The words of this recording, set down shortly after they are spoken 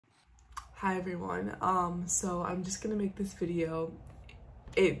Hi everyone. So I'm just gonna make this video.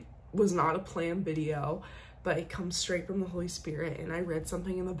 It was not a planned video, but it comes straight from the Holy Spirit, and I read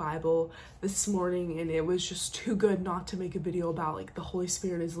something in the Bible this morning and it was just too good not to make a video about. Like, the Holy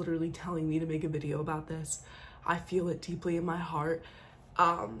Spirit is literally telling me to make a video about this. I feel it deeply in my heart.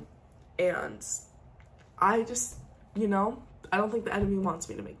 And I just, I don't think the enemy wants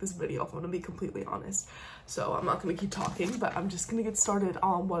me to make this video, if I'm gonna be completely honest. So I'm not gonna keep talking, but I'm just gonna get started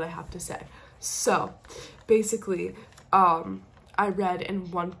on what I have to say. So basically, I read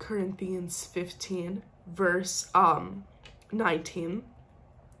in 1 Corinthians 15, verse 19,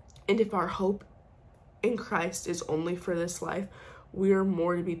 and if our hope in Christ is only for this life, we are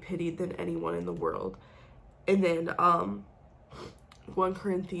more to be pitied than anyone in the world. And then 1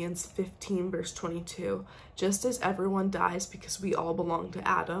 Corinthians 15, verse 22, just as everyone dies because we all belong to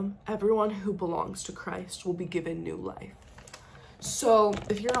Adam, everyone who belongs to Christ will be given new life. So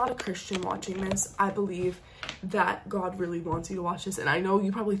if you're not a Christian watching this, I believe that God really wants you to watch this. And I know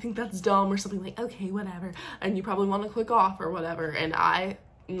you probably think that's dumb or something, like, okay, whatever. And you probably want to click off or whatever. And I'm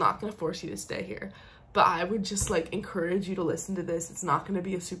not going to force you to stay here. But I would just encourage you to listen to this. It's not going to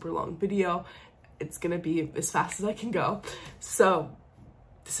be a super long video. It's going to be as fast as I can go. So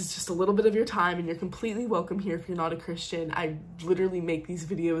this is just a little bit of your time, and you're completely welcome here if you're not a Christian. I literally make these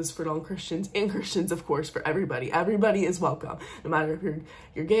videos for non-Christians and Christians, of course, for everybody. Everybody is welcome. No matter if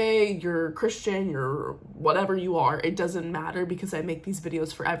you're gay, you're Christian, you're whatever you are, it doesn't matter, because I make these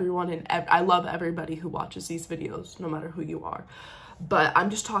videos for everyone, and I love everybody who watches these videos, no matter who you are. But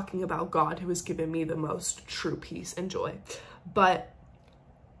I'm just talking about God, who has given me the most true peace and joy. But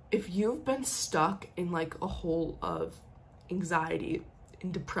if you've been stuck in a hole of anxiety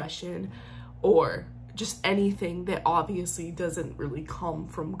and depression, or just anything that obviously doesn't really come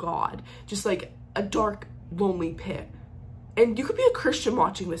from God, just like a dark, lonely pit, and you could be a Christian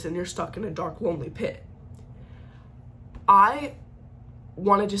watching this and you're stuck in a dark, lonely pit, I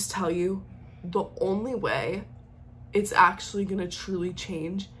want to just tell you, the only way it's actually going to truly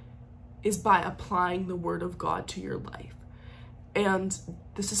change is by applying the word of God to your life. And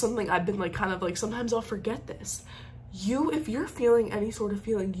this is something I've been sometimes I'll forget this. If you're feeling any sort of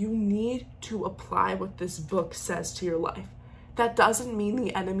feeling, you need to apply what this book says to your life. That doesn't mean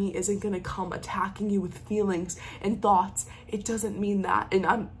the enemy isn't going to come attacking you with feelings and thoughts. It doesn't mean that.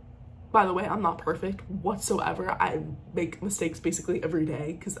 And by the way, I'm not perfect whatsoever. I make mistakes basically every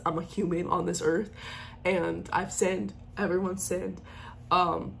day, because I'm a human on this earth, and I've sinned. Everyone's sinned.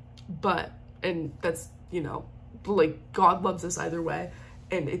 And that's, God loves us either way,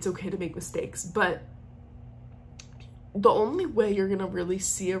 and it's okay to make mistakes. But the only way you're gonna really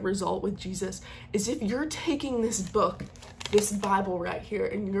see a result with Jesus is if you're taking this book, this Bible right here,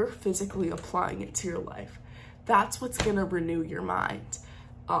 and you're physically applying it to your life. That's what's gonna renew your mind.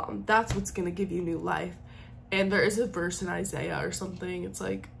 That's what's gonna give you new life. And there is a verse in Isaiah or something. It's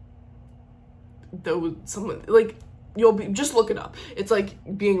you'll be, just look it up. It's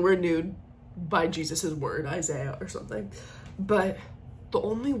being renewed by Jesus's word, Isaiah or something. But the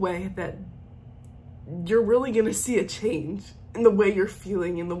only way that you're really gonna see a change in the way you're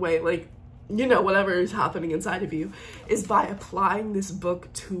feeling, in the way, whatever is happening inside of you, is by applying this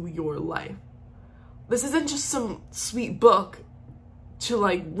book to your life. This isn't just some sweet book to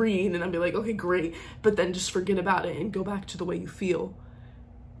read and I'll be like, okay, great, but then just forget about it and go back to the way you feel.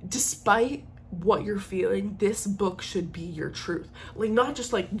 Despite what you're feeling, this book should be your truth. Not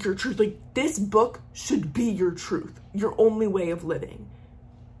just your truth, this book should be your truth, your only way of living.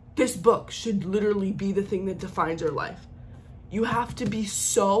 This book should literally be the thing that defines your life. You have to be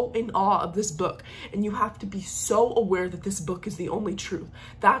so in awe of this book, and you have to be so aware that this book is the only truth.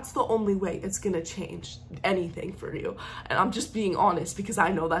 That's the only way it's gonna change anything for you. And I'm just being honest, because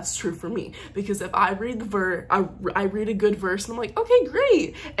I know that's true for me. Because if I read the verse, I read a good verse and I'm like, okay,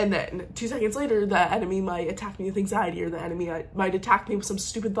 great. And then 2 seconds later, the enemy might attack me with anxiety, or the enemy might attack me with some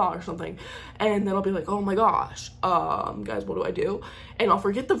stupid thought or something. And then I'll be like, oh my gosh, guys, what do I do? And I'll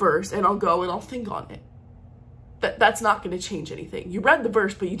forget the verse, and I'll go and I'll think on it. That's not going to change anything. You read the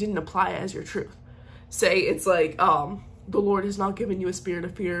verse, but you didn't apply it as your truth. Say it's the Lord has not given you a spirit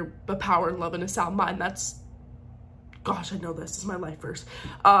of fear, but power and love and a sound mind. That's, gosh, I know this is my life verse.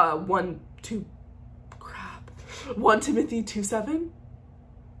 1 Timothy 2:7.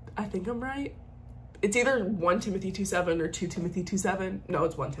 I think I'm right. It's either 1 Timothy 2:7 or 2 Timothy 2:7. No,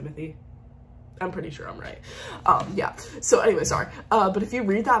 it's 1 Timothy. I'm pretty sure I'm right. Yeah. So anyway, sorry. But if you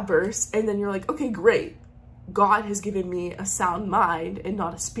read that verse and then you're like, okay, great. God has given me a sound mind and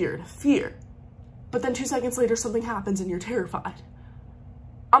not a spirit of fear. But then 2 seconds later, something happens and you're terrified.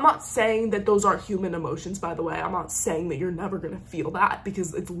 I'm not saying that those aren't human emotions, by the way. I'm not saying that you're never going to feel that,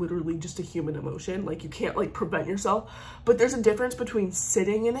 because it's literally just a human emotion. Like, you can't like prevent yourself. But there's a difference between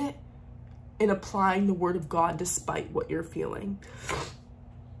sitting in it and applying the word of God despite what you're feeling.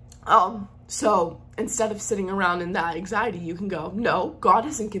 So instead of sitting around in that anxiety, you can go, no, God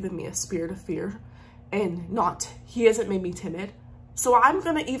hasn't given me a spirit of fear, and he hasn't made me timid. So I'm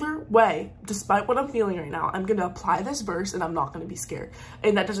going to, either way, despite what I'm feeling right now, I'm going to apply this verse and I'm not going to be scared.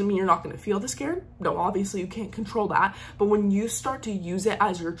 And that doesn't mean you're not going to feel the scared. No, obviously you can't control that. But when you start to use it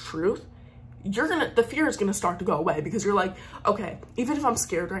as your truth, the fear is going to start to go away, because you're like, okay, even if I'm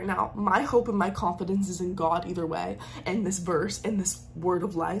scared right now, my hope and my confidence is in God either way, and this verse and this word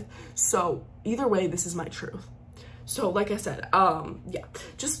of life. So either way, this is my truth. So like I said, yeah,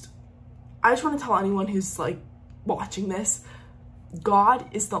 I just want to tell anyone who's like watching this, God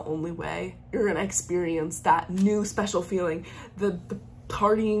is the only way you're going to experience that new special feeling, the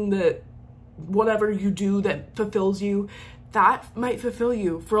partying, the whatever you do that fulfills you. That might fulfill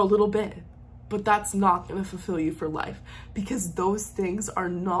you for a little bit, but that's not going to fulfill you for life, because those things are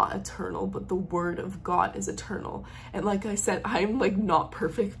not eternal, but the word of God is eternal. And like I said, I'm like not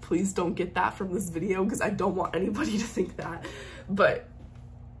perfect. Please don't get that from this video, because I don't want anybody to think that. But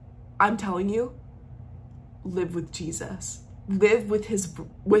I'm telling you, live with Jesus. Live with his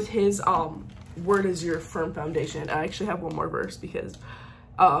word as your firm foundation. I actually have one more verse, because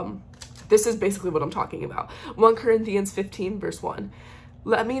this is basically what I'm talking about. 1 Corinthians 15 verse 1.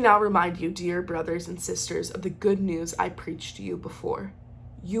 Let me now remind you, dear brothers and sisters, of the good news I preached to you before.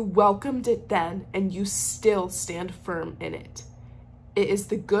 You welcomed it then, and you still stand firm in it. It is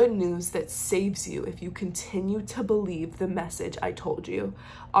the good news that saves you if you continue to believe the message I told you,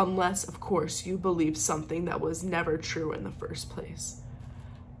 unless, of course, you believe something that was never true in the first place.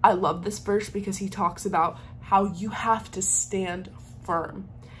 I love this verse because he talks about how you have to stand firm.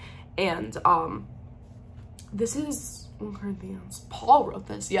 And this is 1 Corinthians. Paul wrote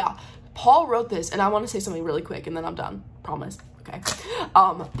this. Yeah, Paul wrote this, and I want to say something really quick, and then I'm done. Promise. Okay.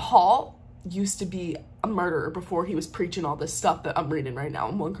 Paul used to be a murderer before he was preaching all this stuff that I'm reading right now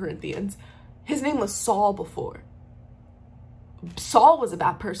in 1 Corinthians. His name was Saul before. Saul was a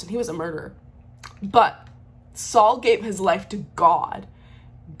bad person. He was a murderer. But Saul gave his life to God.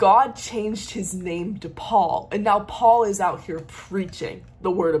 God changed his name to Paul. And now Paul is out here preaching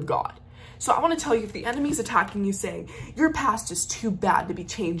the word of God. So I want to tell you, if the enemy's attacking you saying, your past is too bad to be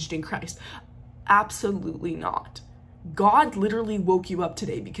changed in Christ, absolutely not. God literally woke you up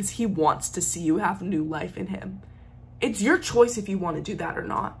today because he wants to see you have new life in him. It's your choice if you want to do that or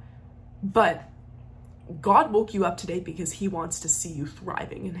not. But God woke you up today because he wants to see you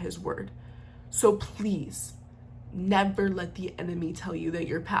thriving in his word. So please, never let the enemy tell you that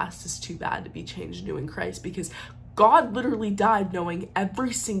your past is too bad to be changed new in Christ, because God literally died knowing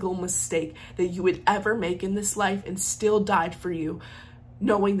every single mistake that you would ever make in this life, and still died for you,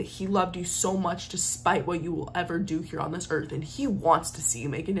 knowing that he loved you so much despite what you will ever do here on this earth. And he wants to see you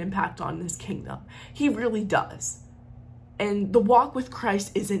make an impact on his kingdom. He really does. And the walk with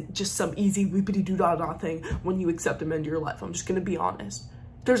Christ isn't just some easy whippity-doo-dah-dah thing when you accept him into your life. I'm just going to be honest.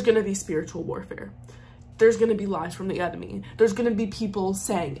 There's going to be spiritual warfare. There's going to be lies from the enemy. There's going to be people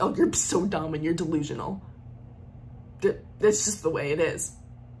saying, oh, you're so dumb and you're delusional. That's just the way it is.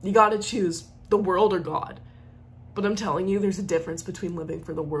 You got to choose the world or God. But I'm telling you, there's a difference between living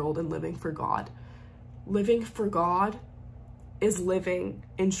for the world and living for God. Living for God is living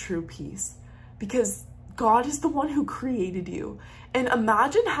in true peace, because God is the one who created you. And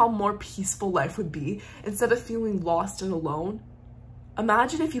imagine how more peaceful life would be instead of feeling lost and alone.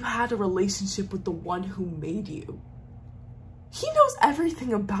 Imagine if you had a relationship with the one who made you. He knows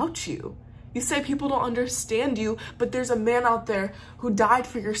everything about you. You say people don't understand you, but there's a man out there who died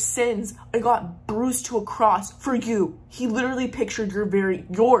for your sins and got bruised to a cross for you. He literally pictured your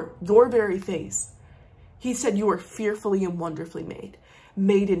very face. He said you were fearfully and wonderfully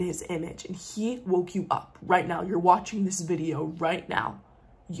made in his image, and he woke you up right now. You're watching this video right now.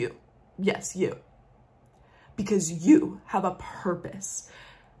 You. Yes, you. Because you have a purpose.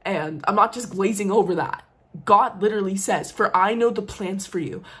 And I'm not just glazing over that. God literally says, for I know the plans for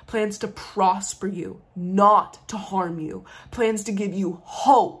you, plans to prosper you, not to harm you, plans to give you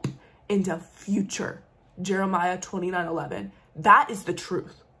hope in the future. Jeremiah 29:11. That is the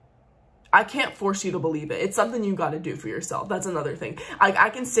truth. I can't force you to believe it. It's something you got to do for yourself. That's another thing. I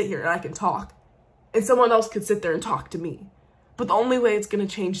can sit here and I can talk, and someone else could sit there and talk to me. But the only way it's going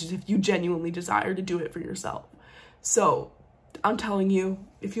to change is if you genuinely desire to do it for yourself. So I'm telling you,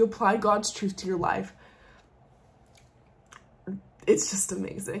 if you apply God's truth to your life, it's just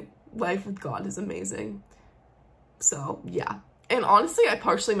amazing. Life with God is amazing. So yeah. And honestly, I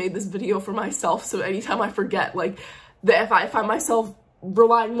partially made this video for myself, so anytime I forget, like, that if I find myself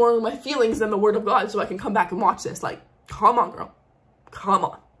relying more on my feelings than the word of God, so I can come back and watch this, like, come on, girl, come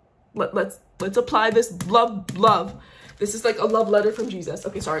on. Let's apply this love. This is like a love letter from Jesus.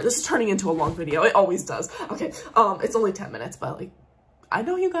 Okay, sorry, this is turning into a long video. It always does. Okay, it's only 10 minutes, but like, I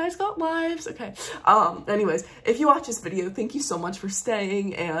know you guys got lives. Okay, anyways, if you watch this video, thank you so much for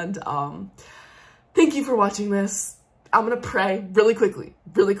staying, and thank you for watching this. I'm gonna pray really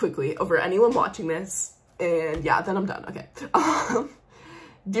quickly over anyone watching this, and yeah, then I'm done. Okay.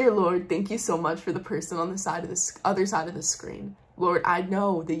 Dear Lord, thank you so much for the person on the side of this other side of the screen. Lord, I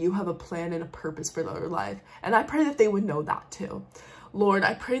know that you have a plan and a purpose for their life, and I pray that they would know that too. Lord,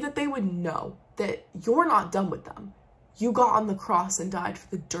 I pray that they would know that you're not done with them. You got on the cross and died for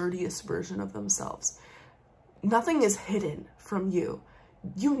the dirtiest version of themselves. Nothing is hidden from you.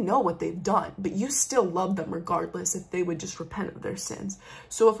 You know what they've done, but you still love them regardless if they would just repent of their sins.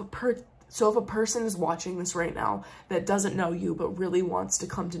 So if a person is watching this right now that doesn't know you but really wants to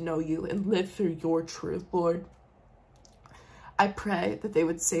come to know you and live through your truth, Lord, I pray that they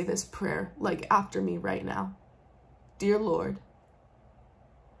would say this prayer like after me right now. Dear Lord,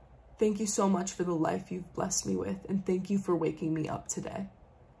 thank you so much for the life you've blessed me with, and thank you for waking me up today.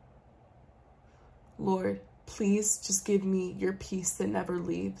 Lord, please just give me your peace that never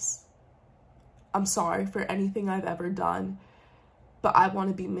leaves. I'm sorry for anything I've ever done, but I want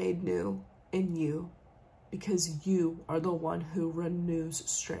to be made new in you because you are the one who renews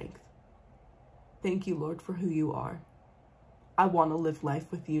strength. Thank you, Lord, for who you are. I want to live life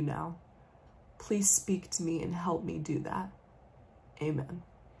with you now. Please speak to me and help me do that. Amen.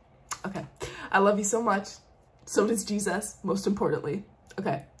 Okay, I love you so much. So does Jesus, most importantly.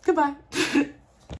 Okay, goodbye.